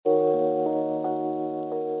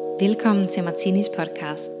Velkommen til Martinis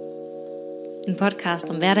podcast. En podcast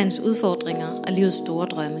om hverdagens udfordringer og livets store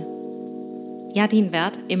drømme. Jeg er din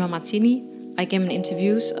vært, Emma Martini, og igennem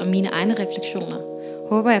interviews og mine egne refleksioner,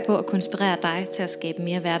 håber jeg på at kunne inspirere dig til at skabe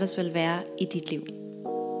mere hverdagsvelvære i dit liv.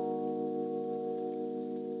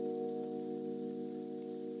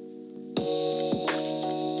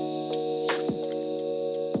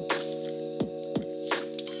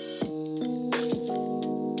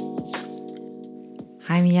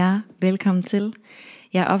 Hej med jer, velkommen til.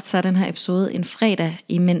 Jeg optager den her episode en fredag,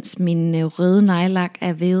 imens min røde neglelak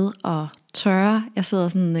er ved at tørre. Jeg sidder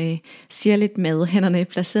sådan sirligt med hænderne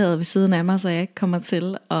placeret ved siden af mig, så jeg ikke kommer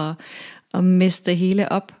til at miste det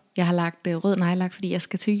hele op. Jeg har lagt rød neglelak, fordi jeg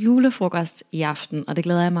skal til julefrokost i aften, og det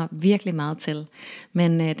glæder jeg mig virkelig meget til.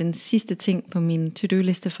 Men den sidste ting på min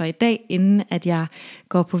to-do-liste for i dag, inden at jeg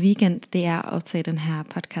går på weekend, det er at optage den her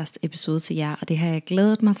podcast episode til jer, og det har jeg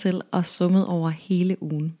glædet mig til og summet over hele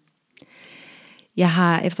ugen. Jeg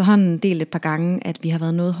har efterhånden delt et par gange, at vi har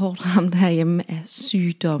været noget hårdt ramt herhjemme af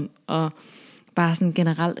sygdom, og bare sådan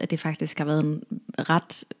generelt, at det faktisk har været en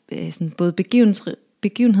ret sådan både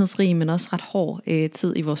begivenhedsrig, men også ret hård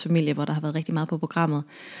tid i vores familie, hvor der har været rigtig meget på programmet.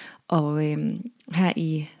 Og her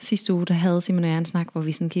i sidste uge, der havde Simon og jeg en snak, hvor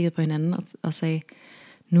vi sådan kiggede på hinanden og sagde,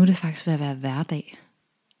 nu er det faktisk ved at være hverdag.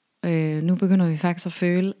 Nu begynder vi faktisk at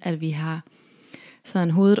føle, at vi har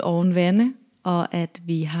sådan hovedet oven vande, og at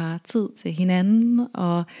vi har tid til hinanden,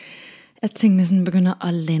 og at tingene sådan begynder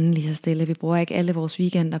at lande lige så stille. Vi bruger ikke alle vores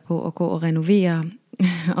weekender på at gå og renovere,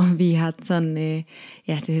 og vi har sådan,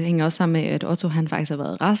 det hænger også sammen med, at Otto han faktisk har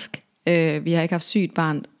været rask. Vi har ikke haft sygt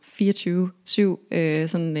barn 24/7,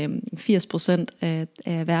 sådan 80%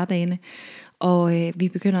 af hverdagene. Og vi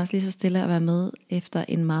begynder også lige så stille at være med efter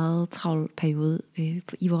en meget travl periode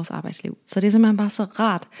i vores arbejdsliv. Så det er simpelthen bare så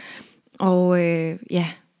rart. Og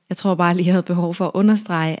jeg tror bare lige, jeg havde behov for at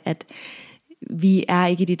understrege, at vi er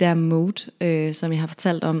ikke i de der mode, som jeg har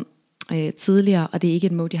fortalt om tidligere, og det er ikke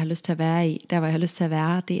et mode, jeg har lyst til at være i. Der, hvor jeg har lyst til at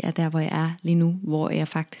være, det er der, hvor jeg er lige nu, hvor jeg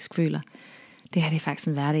faktisk føler, det her det er faktisk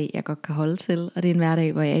en hverdag, jeg godt kan holde til, og det er en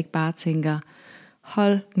hverdag, hvor jeg ikke bare tænker,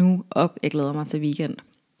 hold nu op, jeg glæder mig til weekend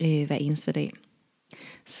hver eneste dag.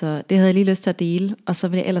 Så det havde jeg lige lyst til at dele, og så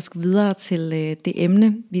vil jeg ellers gå videre til det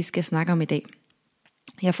emne, vi skal snakke om i dag.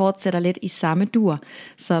 Jeg fortsætter lidt i samme dur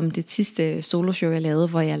som det sidste soloshow, jeg lavede,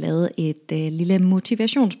 hvor jeg lavede et lille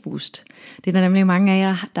motivationsboost. Det er der nemlig mange af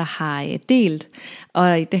jer, der har delt,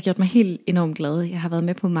 og det har gjort mig helt enormt glad. Jeg har været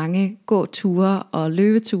med på mange gåture og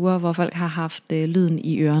løbeture, hvor folk har haft lyden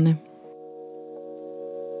i ørerne.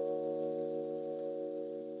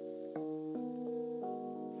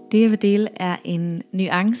 Det jeg vil dele er en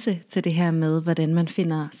nuance til det her med, hvordan man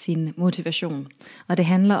finder sin motivation. Og det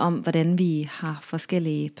handler om, hvordan vi har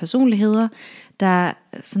forskellige personligheder, der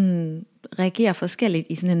sådan reagerer forskelligt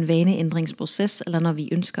i sådan en vaneændringsproces, eller når vi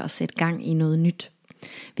ønsker at sætte gang i noget nyt.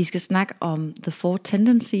 Vi skal snakke om The Four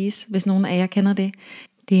Tendencies, hvis nogen af jer kender det.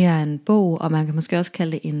 Det er en bog, og man kan måske også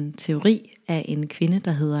kalde det en teori af en kvinde,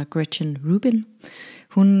 der hedder Gretchen Rubin.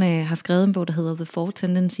 Hun har skrevet en bog, der hedder The Four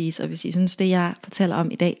Tendencies, og hvis I synes, det jeg fortæller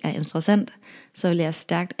om i dag er interessant, så vil jeg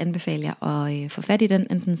stærkt anbefale jer at få fat i den,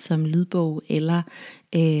 enten som lydbog, eller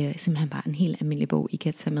simpelthen bare en helt almindelig bog, I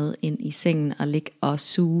kan tage med ind i sengen og ligge og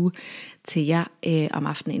suge til jer om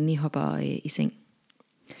aftenen, inden I hopper i seng.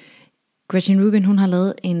 Gretchen Rubin, hun har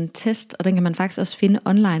lavet en test, og den kan man faktisk også finde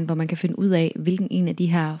online, hvor man kan finde ud af, hvilken en af de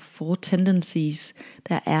her Four Tendencies,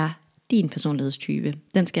 der er din personlighedstype.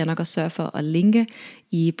 Den skal jeg nok også sørge for at linke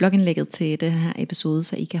i blogindlægget til den her episode,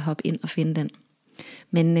 så I kan hoppe ind og finde den.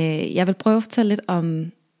 Men jeg vil prøve at fortælle lidt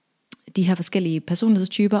om de her forskellige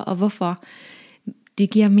personlighedstyper, og hvorfor det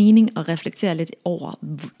giver mening at reflektere lidt over,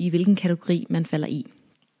 i hvilken kategori man falder i.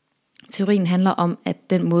 Teorien handler om, at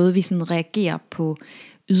den måde, vi sådan reagerer på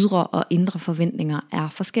ydre og indre forventninger, er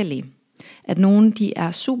forskellige. At nogen de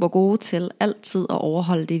er super gode til altid at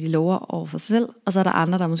overholde det, de lover over for sig selv, og så er der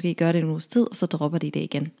andre, der måske gør det en uges tid, og så dropper de det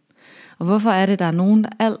igen. Og hvorfor er det, der er nogen, der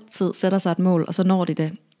altid sætter sig et mål, og så når de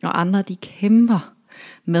det, og andre de kæmper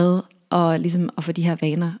med ligesom at få de her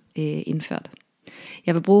vaner indført.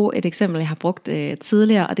 Jeg vil bruge et eksempel, jeg har brugt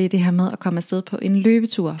tidligere, og det er det her med at komme afsted på en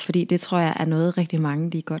løbetur, fordi det tror jeg er noget rigtig mange,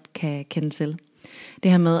 de godt kan kende til.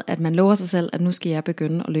 Det her med, at man lover sig selv, at nu skal jeg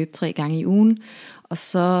begynde at løbe 3 gange i ugen, og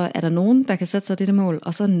så er der nogen, der kan sætte sig dette mål,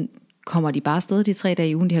 og så kommer de bare afsted de 3 dage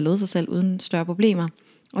i ugen, de har lovet sig selv uden større problemer.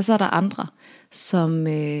 Og så er der andre, som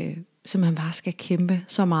man bare skal kæmpe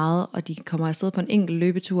så meget, og de kommer afsted på en enkelt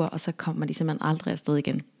løbetur, og så kommer de simpelthen aldrig afsted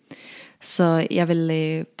igen. Så jeg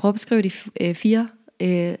vil prøve at beskrive de 4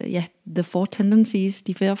 The Four Tendencies,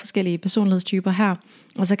 de 4 forskellige personlighedstyper her,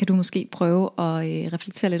 og så kan du måske prøve at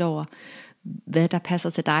reflektere lidt over, hvad der passer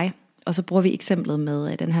til dig. Og så bruger vi eksemplet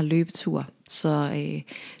med den her løbetur, så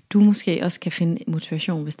du måske også kan finde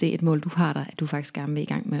motivation, hvis det er et mål, du har der, at du faktisk gerne vil i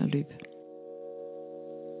gang med at løbe.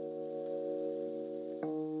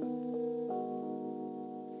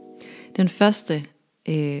 Den første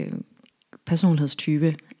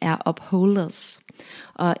personlighedstype er upholders,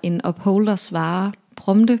 og en upholder svarer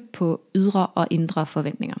prompte på ydre og indre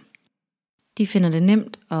forventninger. De finder det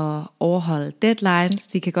nemt at overholde deadlines,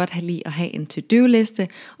 de kan godt have lide at have en to-do-liste,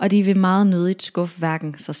 og de vil meget nødigt skuffe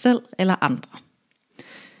hverken sig selv eller andre.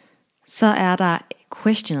 Så er der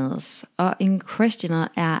questioners, og en questioner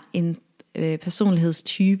er en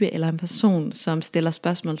personlighedstype eller en person, som stiller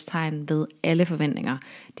spørgsmålstegn ved alle forventninger.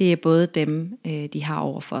 Det er både dem, de har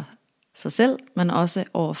over for sig selv, men også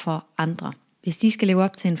over for andre. Hvis de skal leve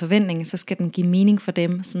op til en forventning, så skal den give mening for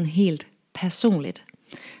dem sådan helt personligt.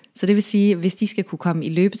 Så det vil sige, at hvis de skal kunne komme i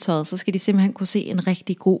løbetøjet, så skal de simpelthen kunne se en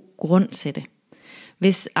rigtig god grund til det.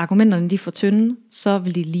 Hvis argumenterne de er for tynde, så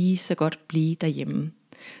vil de lige så godt blive derhjemme.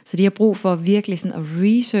 Så de har brug for virkelig sådan at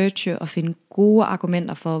researche og finde gode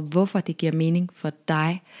argumenter for, hvorfor det giver mening for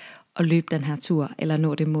dig at løbe den her tur, eller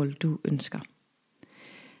nå det mål, du ønsker.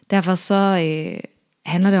 Derfor så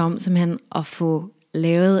handler det om simpelthen at få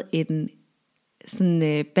lavet en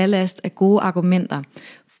sådan ballast af gode argumenter.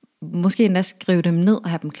 Måske endda skrive dem ned og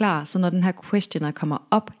have dem klar, så når den her questioner kommer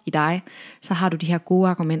op i dig, så har du de her gode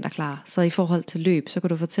argumenter klar. Så i forhold til løb, så kan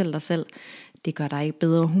du fortælle dig selv, det gør dig i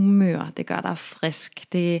bedre humør, det gør dig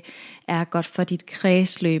frisk, det er godt for dit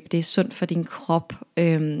kredsløb, det er sundt for din krop.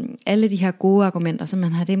 Alle de her gode argumenter, så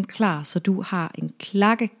man har dem klar, så du har en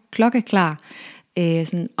klokkeklar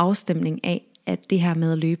sådan afstemning af, at det her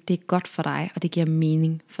med at løbe, det er godt for dig, og det giver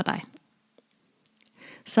mening for dig.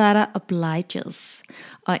 Så er der obligers,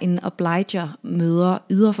 og en obliger møder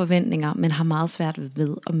ydre forventninger, men har meget svært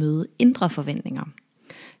ved at møde indre forventninger.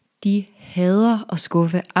 De hader at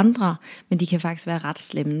skuffe andre, men de kan faktisk være ret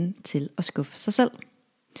slemme til at skuffe sig selv.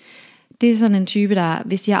 Det er sådan en type, der,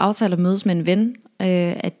 hvis de har aftalt at mødes med en ven,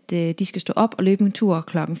 at de skal stå op og løbe en tur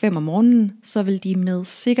 5:00 om morgenen, så vil de med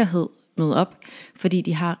sikkerhed møde op, fordi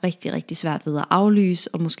de har rigtig, rigtig svært ved at aflyse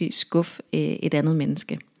og måske skuffe et andet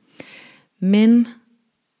menneske. Men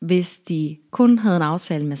hvis de kun havde en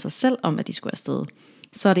aftale med sig selv om, at de skulle afsted,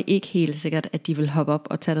 så er det ikke helt sikkert, at de vil hoppe op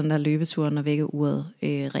og tage den der løbetur, når vækkeuret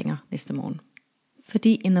ringer næste morgen.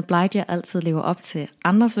 Fordi en obliger altid lever op til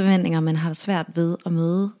andres forventninger, men har svært ved at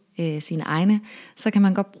møde sine egne, så kan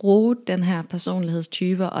man godt bruge den her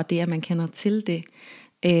personlighedstyper, og det at man kender til det,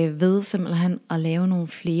 ved simpelthen at lave nogle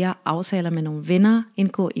flere aftaler med nogle venner,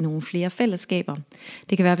 indgå i nogle flere fællesskaber.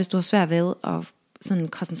 Det kan være, hvis du har svært ved at sådan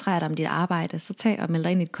koncentrere dig om dit arbejde, så tag og meld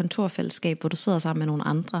dig ind i et kontorfællesskab, hvor du sidder sammen med nogle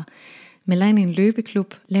andre. Meld dig ind i en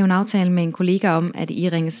løbeklub. Lav en aftale med en kollega om, at I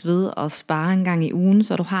ringes ved og sparer en gang i ugen,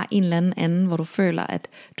 så du har en eller anden, hvor du føler, at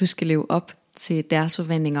du skal leve op til deres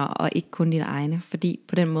forventninger, og ikke kun dine egne. Fordi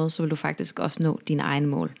på den måde, så vil du faktisk også nå dine egne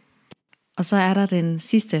mål. Og så er der den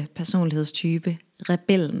sidste personlighedstype,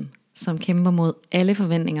 rebellen, som kæmper mod alle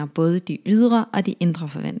forventninger, både de ydre og de indre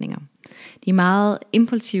forventninger. De er meget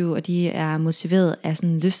impulsive, og de er motiveret af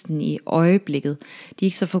sådan lysten i øjeblikket. De er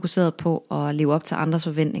ikke så fokuseret på at leve op til andres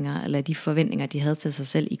forventninger, eller de forventninger, de havde til sig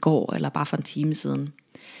selv i går, eller bare for en time siden.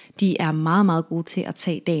 De er meget, meget gode til at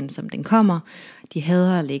tage dagen, som den kommer. De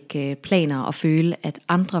hader at lægge planer og føle, at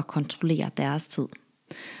andre kontrollerer deres tid.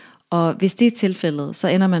 Og hvis det er tilfældet, så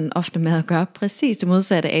ender man ofte med at gøre præcis det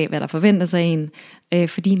modsatte af, hvad der forventes af en,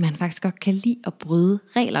 fordi man faktisk godt kan lide at bryde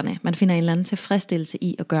reglerne. Man finder en eller anden tilfredsstillelse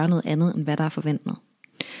i at gøre noget andet, end hvad der er forventet.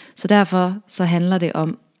 Så derfor så handler det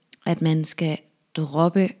om, at man skal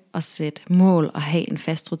droppe og sætte mål og have en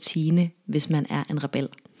fast rutine, hvis man er en rebel.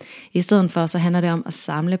 I stedet for så handler det om at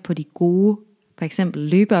samle på de gode, for eksempel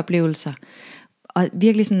løbeoplevelser, og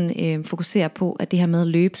virkelig sådan, fokusere på, at det her med at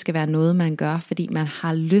løbe skal være noget, man gør, fordi man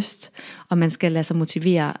har lyst, og man skal lade sig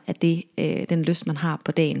motivere af det, den lyst, man har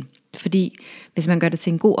på dagen. Fordi hvis man gør det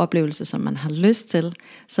til en god oplevelse, som man har lyst til,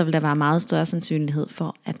 så vil der være meget større sandsynlighed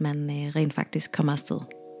for, at man rent faktisk kommer afsted.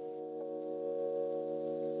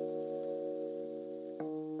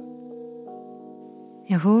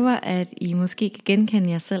 Jeg håber, at I måske kan genkende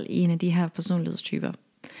jer selv i en af de her personlighedstyper.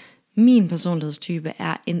 Min personlighedstype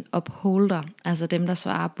er en upholder, altså dem, der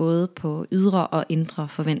svarer både på ydre og indre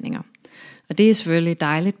forventninger. Og det er selvfølgelig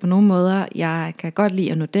dejligt på nogle måder. Jeg kan godt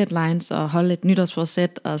lide at nå deadlines og holde et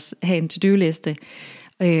nytårsforsæt og have en to-do-liste.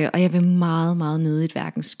 Og jeg vil meget, meget nødigt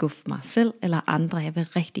hverken skuffe mig selv eller andre. Jeg vil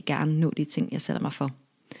rigtig gerne nå de ting, jeg sætter mig for.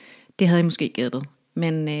 Det havde jeg måske gættet.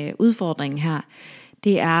 Men udfordringen her,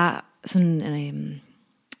 det er sådan...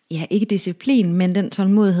 ikke disciplin, men den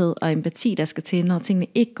tålmodighed og empati, der skal til, når tingene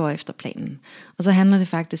ikke går efter planen. Og så handler det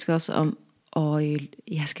faktisk også om og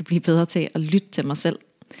jeg skal blive bedre til at lytte til mig selv.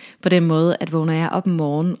 På den måde, at vågner jeg op om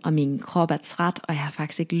morgenen, og min krop er træt, og jeg har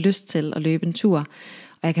faktisk ikke lyst til at løbe en tur,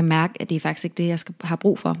 og jeg kan mærke, at det er faktisk ikke det, jeg har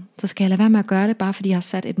brug for, så skal jeg lade være med at gøre det, bare fordi jeg har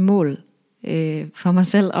sat et mål for mig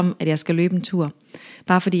selv om, at jeg skal løbe en tur.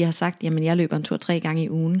 Bare fordi jeg har sagt, jamen jeg løber en tur 3 gange i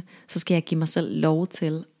ugen, så skal jeg give mig selv lov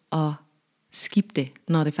til at skippe det,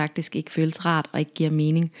 når det faktisk ikke føles rart, og ikke giver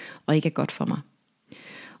mening, og ikke er godt for mig.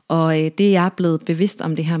 Og det jeg er blevet bevidst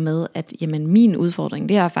om det her med, at jamen, min udfordring,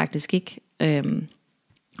 det er faktisk ikke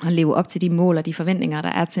at leve op til de mål og de forventninger, der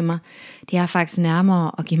er til mig. Det er faktisk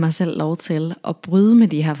nærmere at give mig selv lov til at bryde med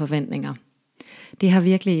de her forventninger. Det har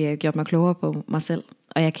virkelig gjort mig klogere på mig selv.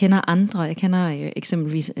 Og jeg kender andre, jeg kender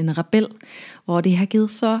eksempelvis en rebel, hvor det har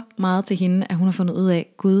givet så meget til hende, at hun har fundet ud af,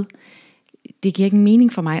 Gud, det giver ikke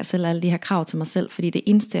mening for mig at sælge alle de her krav til mig selv, fordi det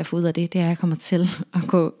eneste jeg får ud af det, det er, at jeg kommer til at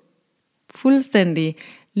gå fuldstændig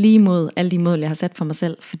lige mod alle de mål, jeg har sat for mig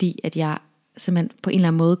selv, fordi at jeg simpelthen på en eller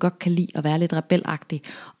anden måde godt kan lide at være lidt rebelagtig,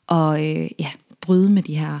 og bryde med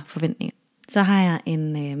de her forventninger. Så har jeg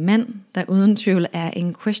en mand, der uden tvivl er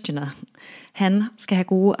en questioner. Han skal have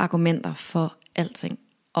gode argumenter for alting,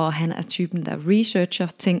 og han er typen, der researcher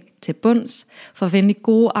ting til bunds, for at finde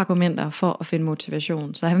gode argumenter for at finde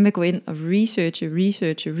motivation. Så han vil gå ind og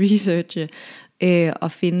researche,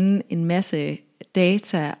 og finde en masse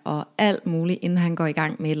data og alt muligt, inden han går i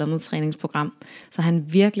gang med et eller andet træningsprogram. Så han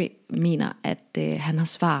virkelig mener, at han har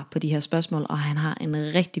svar på de her spørgsmål, og han har en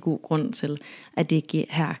rigtig god grund til, at det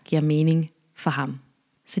her giver mening for ham.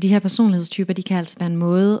 Så de her personlighedstyper, de kan altså være en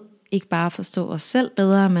måde, ikke bare at forstå os selv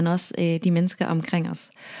bedre, men også de mennesker omkring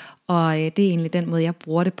os. Og det er egentlig den måde, jeg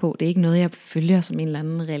bruger det på. Det er ikke noget, jeg følger som en eller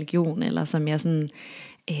anden religion, eller som jeg sådan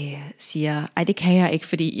siger, ej det kan jeg ikke,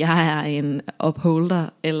 fordi jeg er en upholder,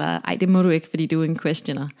 eller ej det må du ikke, fordi du er en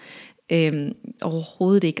questioner.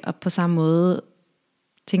 Overhovedet ikke. Og på samme måde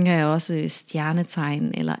tænker jeg også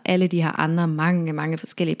stjernetegn, eller alle de her andre mange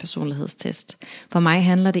forskellige personlighedstest. For mig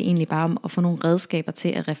handler det egentlig bare om at få nogle redskaber til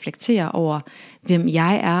at reflektere over, hvem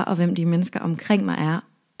jeg er, og hvem de mennesker omkring mig er.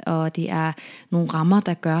 Og det er nogle rammer,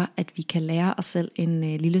 der gør, at vi kan lære os selv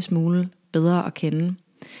en lille smule bedre at kende.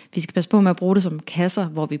 Vi skal passe på med at bruge det som kasser,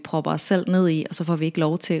 hvor vi propper os selv ned i, og så får vi ikke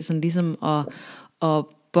lov til sådan ligesom at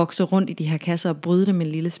bokse rundt i de her kasser og bryde dem en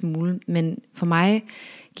lille smule. Men for mig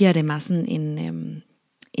giver det mig sådan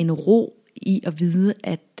en ro i at vide,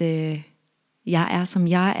 at jeg er som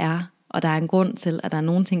jeg er, og der er en grund til, at der er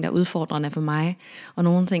nogle ting, der er udfordrende for mig, og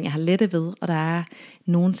nogle ting, jeg har lette ved, og der er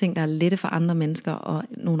nogle ting, der er lette for andre mennesker, og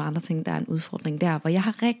nogle andre ting, der er en udfordring der, hvor jeg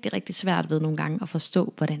har rigtig, rigtig svært ved nogle gange at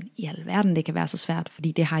forstå, hvordan i alverden det kan være så svært,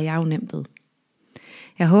 fordi det har jeg jo nemt ved.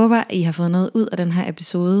 Jeg håber, at I har fået noget ud af den her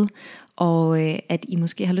episode, og at I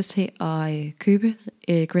måske har lyst til at købe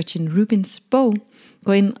Gretchen Rubins bog.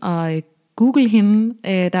 Gå ind og Google hende.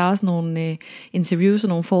 Der er også nogle interviews og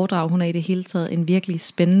nogle foredrag. Hun er i det hele taget en virkelig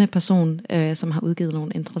spændende person, som har udgivet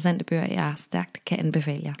nogle interessante bøger, jeg stærkt kan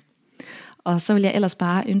anbefale jer. Og så vil jeg ellers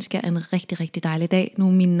bare ønske jer en rigtig, rigtig dejlig dag. Nu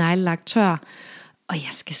er min negle lagt tør, og jeg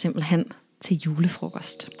skal simpelthen til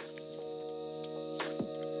julefrokost.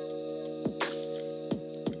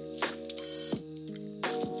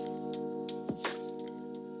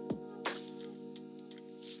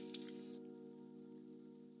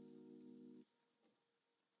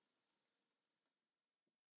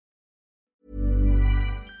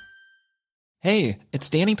 Hey, it's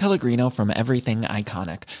Danny Pellegrino from Everything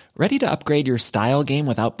Iconic. Ready to upgrade your style game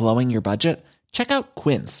without blowing your budget? Check out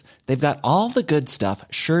Quince. They've got all the good stuff,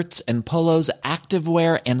 shirts and polos,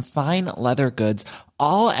 activewear, and fine leather goods,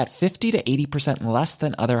 all at 50 to 80% less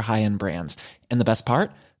than other high-end brands. And the best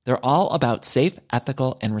part? They're all about safe,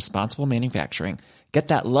 ethical, and responsible manufacturing. Get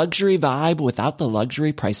that luxury vibe without the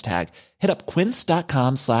luxury price tag. Hit up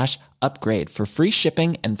quince.com/upgrade for free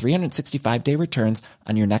shipping and 365-day returns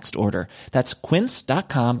on your next order. That's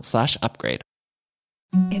quince.com/upgrade.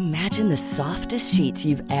 Imagine the softest sheets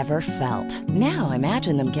you've ever felt. Now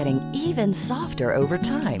imagine them getting even softer over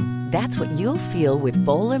time. That's what you'll feel with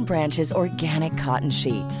Boll & Branch's organic cotton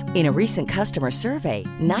sheets. In a recent customer survey,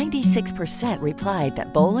 96% replied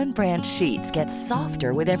that Boll & Branch sheets get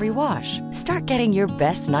softer with every wash. Start getting your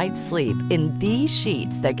best night's sleep in these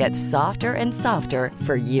sheets that get softer and softer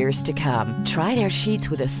for years to come. Try their sheets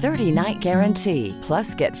with a 30-night guarantee.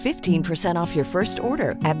 Plus, get 15% off your first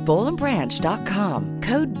order at bollandbranch.com.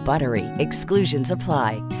 Code BUTTERY. Exclusions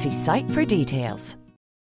apply. See site for details.